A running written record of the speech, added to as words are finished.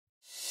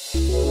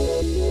Taking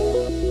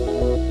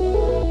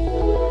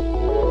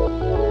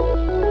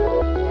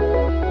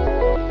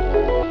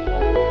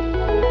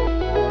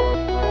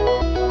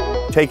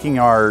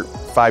our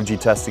 5G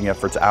testing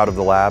efforts out of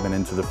the lab and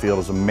into the field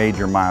is a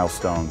major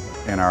milestone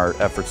in our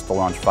efforts to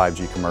launch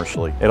 5G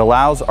commercially. It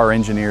allows our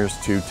engineers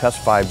to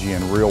test 5G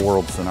in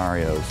real-world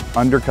scenarios,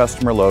 under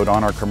customer load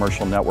on our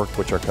commercial network,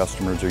 which our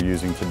customers are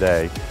using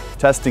today,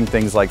 testing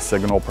things like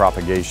signal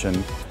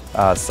propagation,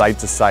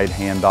 site-to-site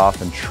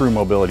handoff, and true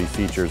mobility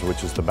features,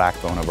 which is the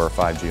backbone of our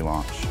 5G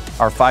launch.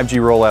 Our 5G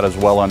rollout is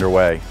well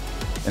underway.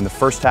 In the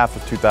first half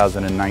of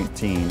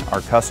 2019,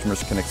 our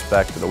customers can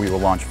expect that we will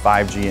launch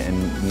 5G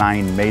in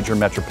 9 major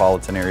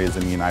metropolitan areas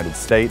in the United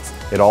States.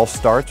 It all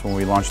starts when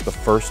we launch the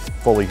first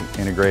fully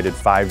integrated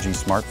 5G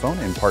smartphone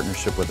in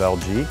partnership with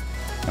LG,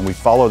 and we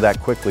follow that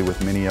quickly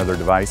with many other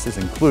devices,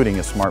 including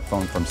a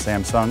smartphone from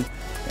Samsung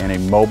and a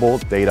mobile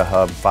data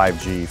hub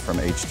 5G from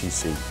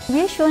HTC.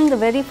 We are showing the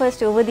very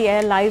first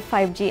over-the-air live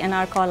 5G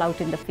NR call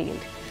out in the field.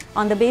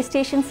 On the base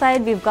station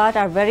side, we've got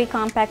our very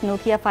compact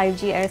Nokia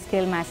 5G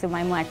AirScale Massive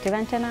MIMO active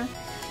antenna.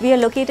 We are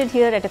located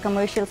here at a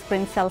commercial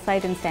Sprint cell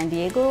site in San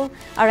Diego.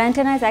 Our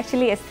antenna is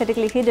actually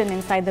aesthetically hidden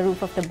inside the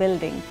roof of the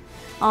building.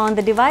 On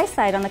the device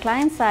side, on the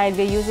client side,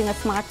 we're using a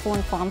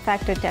smartphone form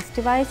factor test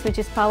device which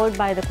is powered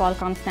by the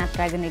Qualcomm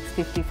Snapdragon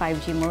X50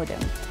 5G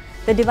modem.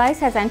 The device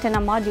has antenna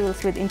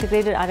modules with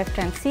integrated RF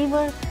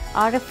transceiver,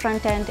 RF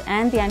front end,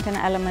 and the antenna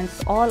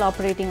elements all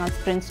operating on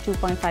Sprint's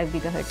 2.5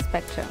 GHz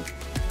spectrum.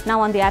 Now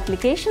on the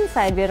application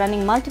side, we are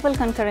running multiple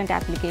concurrent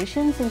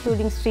applications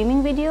including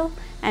streaming video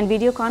and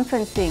video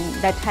conferencing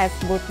that has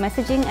both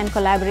messaging and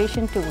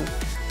collaboration tools.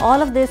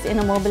 All of this in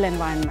a mobile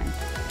environment.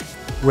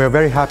 We are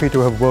very happy to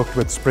have worked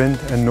with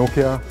Sprint and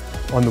Nokia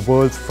on the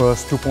world's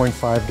first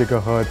 2.5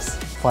 GHz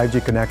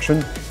 5G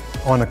connection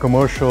on a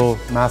commercial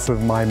massive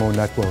MIMO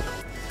network.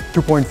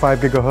 2.5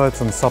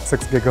 GHz and sub-6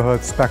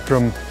 GHz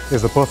spectrum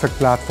is a perfect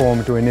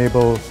platform to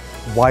enable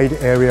wide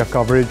area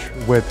coverage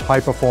with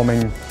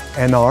high-performing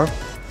NR.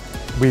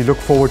 We look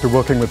forward to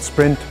working with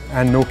Sprint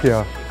and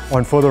Nokia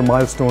on further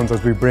milestones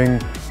as we bring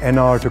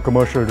NR to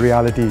commercial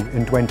reality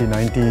in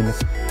 2019.